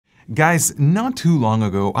Guys, not too long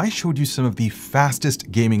ago, I showed you some of the fastest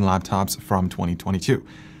gaming laptops from 2022.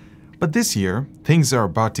 But this year, things are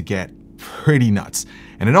about to get pretty nuts.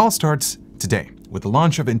 And it all starts today with the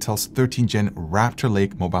launch of Intel's 13th Gen Raptor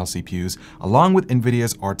Lake mobile CPUs, along with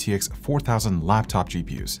NVIDIA's RTX 4000 laptop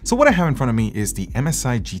GPUs. So what I have in front of me is the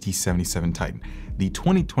MSI GT77 Titan, the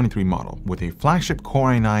 2023 model with a flagship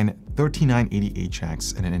Core i9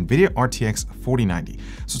 13980HX and an NVIDIA RTX 4090.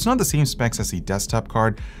 So it's not the same specs as the desktop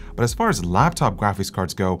card, but as far as laptop graphics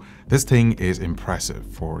cards go, this thing is impressive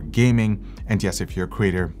for gaming. And yes, if you're a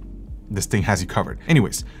creator, this thing has you covered.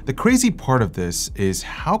 Anyways, the crazy part of this is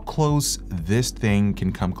how close this thing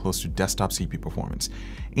can come close to desktop CPU performance.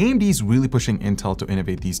 AMD is really pushing Intel to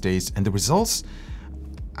innovate these days, and the results,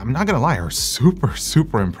 I'm not gonna lie, are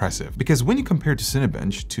super impressive. Because when you compare to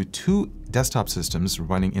Cinebench to two desktop systems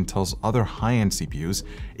running Intel's other high-end CPUs,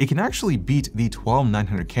 it can actually beat the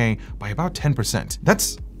 12900K by about 10%.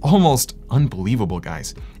 That's almost unbelievable,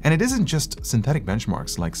 guys. And it isn't just synthetic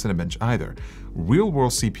benchmarks like Cinebench either.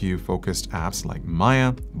 Real-world CPU-focused apps like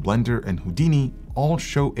Maya, Blender, and Houdini all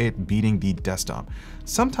show it beating the desktop,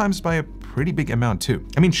 sometimes by a pretty big amount too.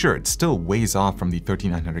 I mean, sure, it still weighs off from the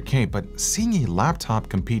 13900K, but seeing a laptop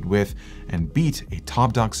compete with and beat a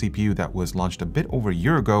top dog CPU that was launched a bit over a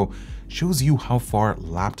year ago shows you how far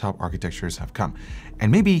laptop architectures have come,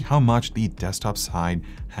 and maybe how much the desktop side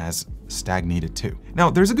has stagnated too. Now,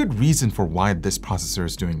 there's a good reason for why this processor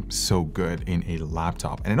is doing so good in a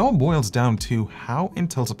laptop, and it all boils down to how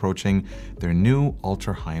Intel's approaching their new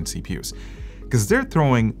ultra high-end CPUs. Because they're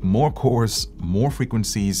throwing more cores, more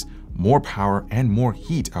frequencies, more power, and more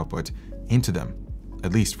heat output into them,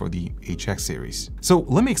 at least for the HX series. So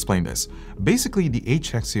let me explain this. Basically, the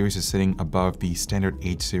HX series is sitting above the standard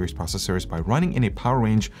H series processors by running in a power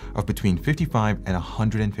range of between 55 and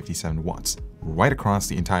 157 watts, right across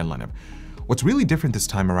the entire lineup. What's really different this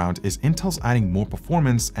time around is Intel's adding more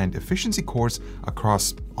performance and efficiency cores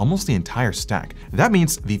across almost the entire stack. That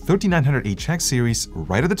means the 13900HX series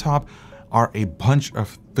right at the top are a bunch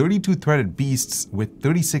of 32-threaded beasts with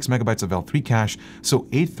 36 megabytes of L3 cache, so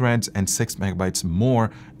 8 threads and 6 megabytes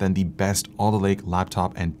more than the best Alder Lake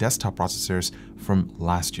laptop and desktop processors from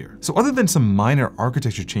last year. So other than some minor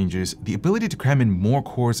architecture changes, the ability to cram in more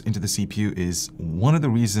cores into the CPU is one of the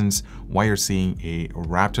reasons why you're seeing a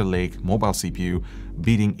Raptor Lake mobile CPU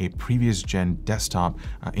beating a previous gen desktop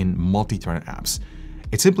in multi-threaded apps.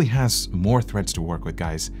 It simply has more threads to work with,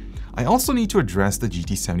 guys. I also need to address the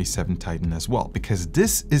GT77 Titan as well, because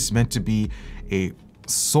this is meant to be a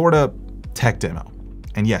sorta tech demo.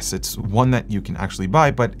 And yes, it's one that you can actually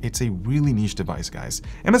buy, but it's a really niche device, guys.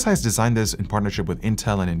 MSI has designed this in partnership with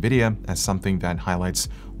Intel and NVIDIA as something that highlights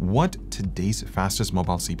what today's fastest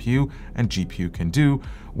mobile CPU and GPU can do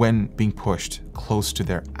when being pushed close to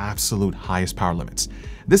their absolute highest power limits.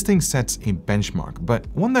 This thing sets a benchmark, but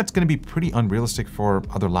one that's going to be pretty unrealistic for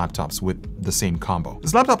other laptops with the same combo.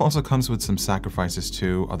 This laptop also comes with some sacrifices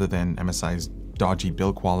too, other than MSI's dodgy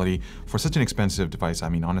build quality. For such an expensive device, I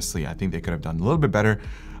mean, honestly, I think they could have done a little bit better.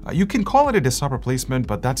 You can call it a desktop replacement,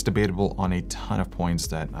 but that's debatable on a ton of points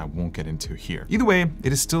that I won't get into here. Either way,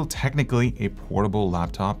 it is still technically a portable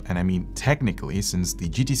laptop, and I mean technically, since the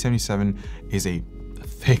GT77 is a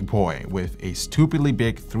thick boy with a stupidly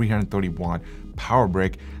big 330-watt power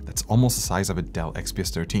brick that's almost the size of a Dell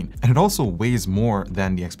XPS 13. And it also weighs more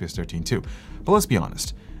than the XPS 13 too. But let's be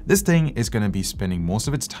honest, this thing is going to be spending most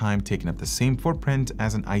of its time taking up the same footprint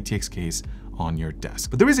as an ITX case on your desk.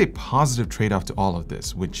 But there is a positive trade-off to all of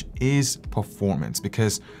this, which is performance,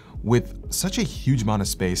 because with such a huge amount of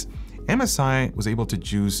space, MSI was able to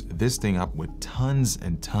juice this thing up with tons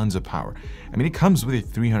and tons of power. I mean, it comes with a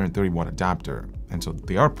 330-watt adapter, and so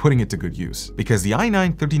they are putting it to good use, because the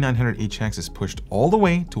i9 13900HX is pushed all the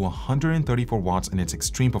way to 134 watts in its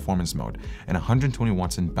extreme performance mode and 120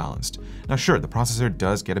 watts in balanced. Now sure, the processor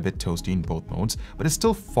does get a bit toasty in both modes, but it's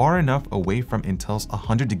still far enough away from Intel's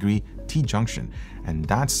 100-degree T-junction, and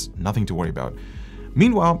that's nothing to worry about.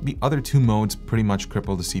 Meanwhile, the other two modes pretty much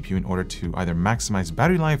cripple the CPU in order to either maximize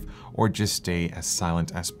battery life or just stay as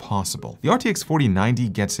silent as possible. The RTX 4090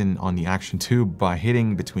 gets in on the action too by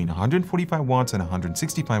hitting between 145 watts and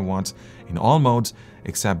 165 watts in all modes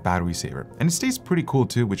except battery saver. And it stays pretty cool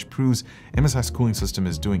too, which proves MSI's cooling system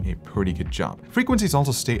is doing a pretty good job. Frequencies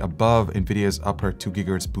also stay above NVIDIA's upper 2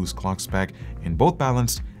 GHz boost clock spec in both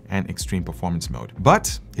balanced and extreme performance mode.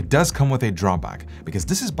 But it does come with a drawback, because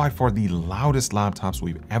this is by far the loudest laptops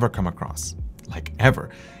we've ever come across. Like ever.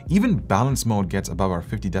 Even balance mode gets above our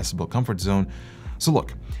 50 decibel comfort zone. So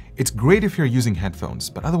look, it's great if you're using headphones,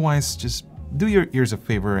 but otherwise just do your ears a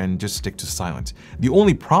favor and just stick to silent. The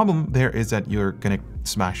only problem there is that you're gonna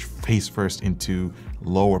smash face first into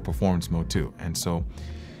lower performance mode too. And so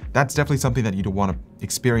that's definitely something that you don't want to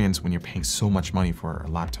experience when you're paying so much money for a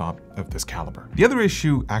laptop of this caliber. The other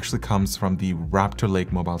issue actually comes from the Raptor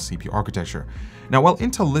Lake mobile CPU architecture. Now, while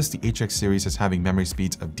Intel lists the HX series as having memory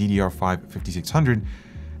speeds of DDR5 5600,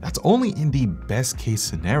 that's only in the best case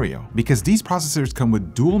scenario, because these processors come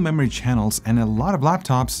with dual memory channels, and a lot of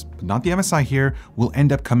laptops, but not the MSI here, will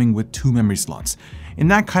end up coming with 2 memory slots. In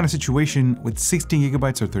that kind of situation, with 16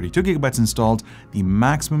 GB or 32 GB installed, the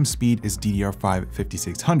maximum speed is DDR5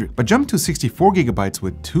 5600. But jump to 64 GB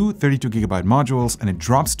with 2 32 GB modules, and it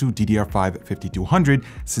drops to DDR5 5200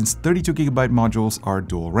 since 32 GB modules are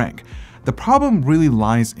dual rank. The problem really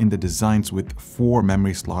lies in the designs with 4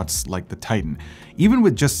 memory slots like the Titan. Even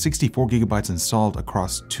with just 64 GB installed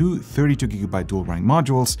across 2 32 GB dual rank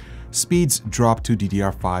modules, speeds drop to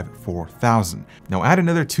DDR5 4000. Now add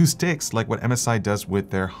another 2 sticks like what MSI does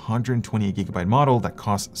with their 128 GB model that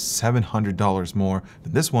costs $700 more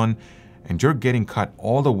than this one, and you're getting cut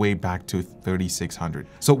all the way back to 3600.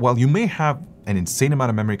 So while you may have an insane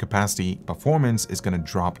amount of memory capacity, performance is going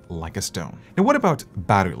to drop like a stone. Now what about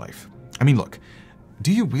battery life? I mean, look,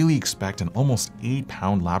 do you really expect an almost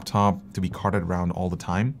 8-pound laptop to be carted around all the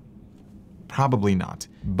time? Probably not.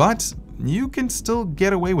 But you can still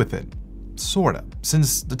get away with it. Sorta,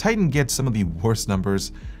 since the Titan gets some of the worst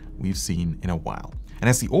numbers we've seen in a while. And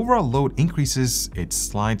as the overall load increases, it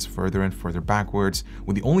slides further and further backwards,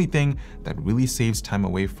 with the only thing that really saves time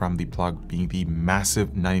away from the plug being the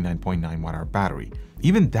massive 99.9 watt-hour battery.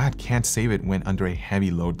 Even that can't save it when under a heavy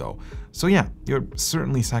load though. So yeah, you're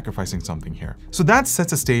certainly sacrificing something here. So that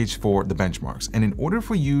sets a stage for the benchmarks. And in order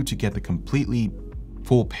for you to get the completely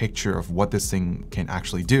full picture of what this thing can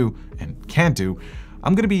actually do and can't do,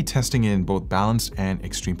 I'm going to be testing in both balanced and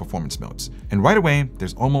extreme performance modes. And right away,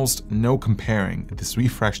 there's almost no comparing this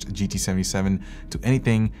refreshed GT77 to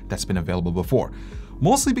anything that's been available before,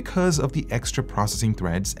 mostly because of the extra processing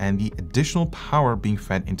threads and the additional power being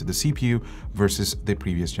fed into the CPU versus the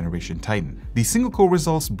previous generation Titan. The single-core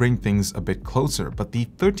results bring things a bit closer, but the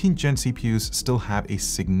 13th gen CPUs still have a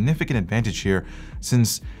significant advantage here,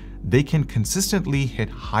 since they can consistently hit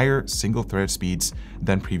higher single-thread speeds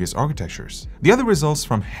than previous architectures. The other results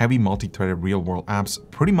from heavy multi-threaded real-world apps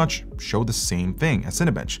pretty much show the same thing as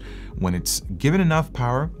Cinebench. When it's given enough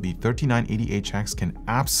power, the 3980HX can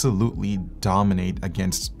absolutely dominate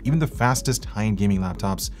against even the fastest high-end gaming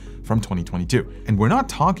laptops from 2022. And we're not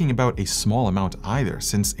talking about a small amount either,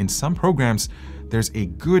 since in some programs, there's a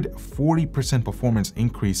good 40% performance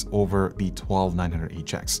increase over the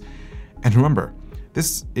 12900HX. And remember,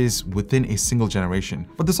 this is within a single generation.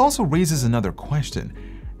 But this also raises another question.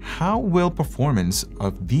 How will performance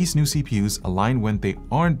of these new CPUs align when they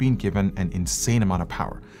aren't being given an insane amount of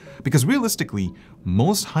power? Because realistically,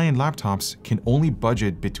 most high-end laptops can only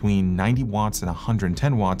budget between 90 watts and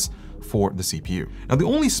 110 watts for the CPU. Now, the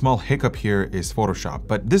only small hiccup here is Photoshop,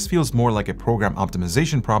 but this feels more like a program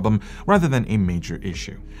optimization problem rather than a major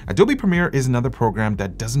issue. Adobe Premiere is another program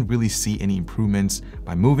that doesn't really see any improvements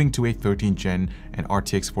by moving to a 13th gen and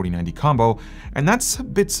RTX 4090 combo, and that's a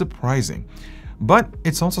bit surprising. But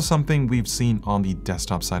it's also something we've seen on the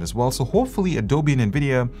desktop side as well, so hopefully Adobe and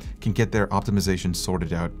Nvidia can get their optimization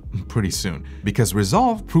sorted out pretty soon, because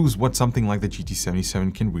Resolve proves what something like the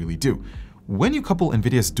GT77 can really do. When you couple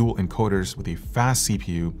Nvidia's dual encoders with a fast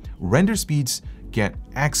CPU, render speeds get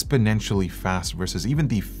exponentially fast versus even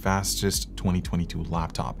the fastest 2022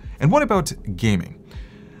 laptop. And what about gaming?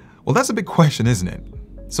 Well, that's a big question, isn't it?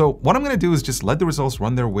 So what I'm going to do is just let the results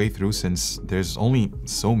run their way through, since there's only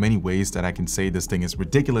so many ways that I can say this thing is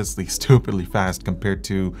ridiculously, stupidly fast compared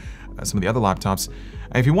to some of the other laptops.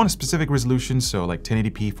 If you want a specific resolution, so like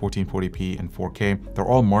 1080p, 1440p, and 4K, they're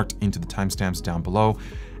all marked into the timestamps down below.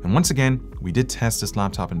 And once again, we did test this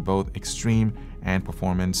laptop in both extreme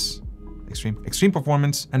performance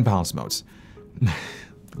and balance modes.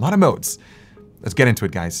 A lot of modes. Let's get into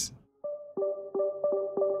it, guys.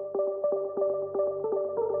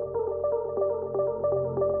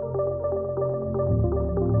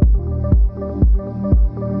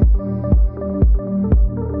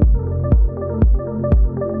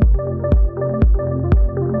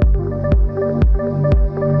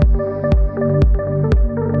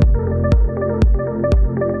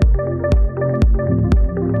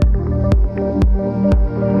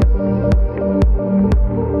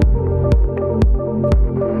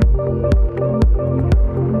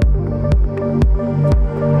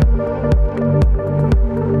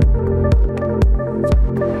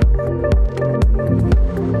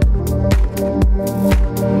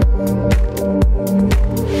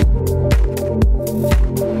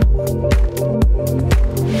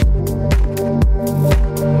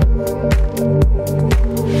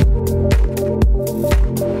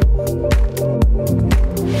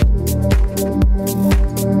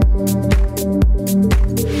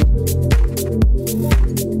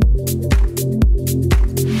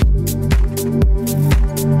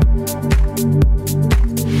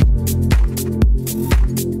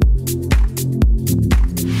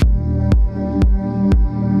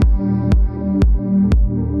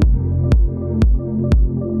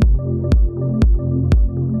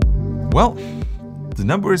 The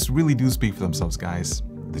numbers really do speak for themselves, guys.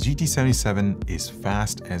 The GT77 is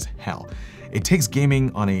fast as hell. It takes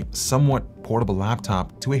gaming on a somewhat portable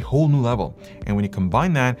laptop to a whole new level. And when you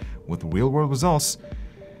combine that with real-world results,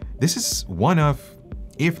 this is one of,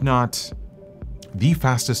 if not the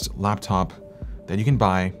fastest laptop that you can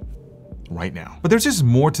buy right now. But there's just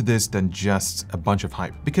more to this than just a bunch of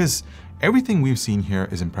hype, because everything we've seen here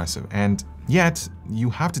is impressive, and yet you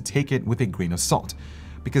have to take it with a grain of salt,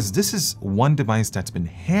 because this is one device that's been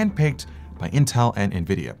handpicked by Intel and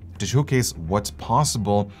Nvidia to showcase what's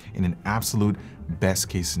possible in an absolute best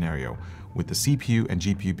case scenario, with the CPU and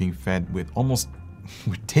GPU being fed with almost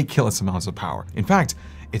ridiculous amounts of power. In fact,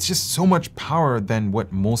 it's just so much power than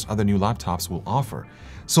what most other new laptops will offer.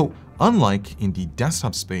 So unlike in the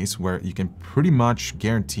desktop space, where you can pretty much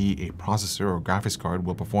guarantee a processor or graphics card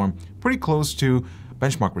will perform pretty close to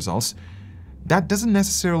benchmark results, that doesn't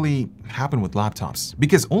necessarily happen with laptops,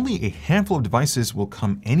 because only a handful of devices will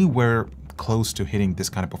come anywhere close to hitting this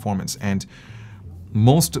kind of performance, and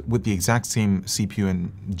most with the exact same CPU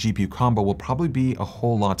and GPU combo will probably be a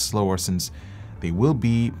whole lot slower, since they will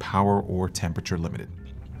be power or temperature limited.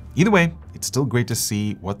 Either way, it's still great to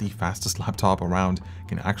see what the fastest laptop around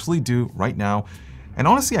can actually do right now. And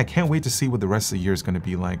honestly, I can't wait to see what the rest of the year is going to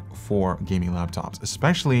be like for gaming laptops,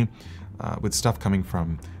 especially with stuff coming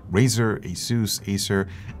from Razer, Asus, Acer.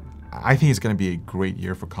 I think it's going to be a great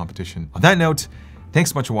year for competition. On that note,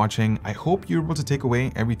 thanks so much for watching. I hope you're able to take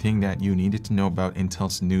away everything that you needed to know about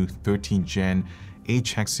Intel's new 13th gen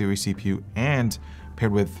HX series CPU, and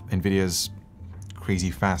paired with Nvidia's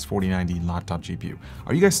crazy fast 4090 laptop GPU.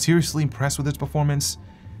 Are you guys seriously impressed with its performance?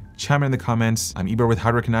 Chime in the comments. I'm Ibra with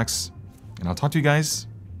Hardware Canucks, and I'll talk to you guys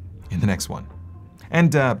in the next one.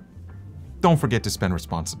 And don't forget to spend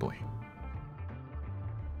responsibly.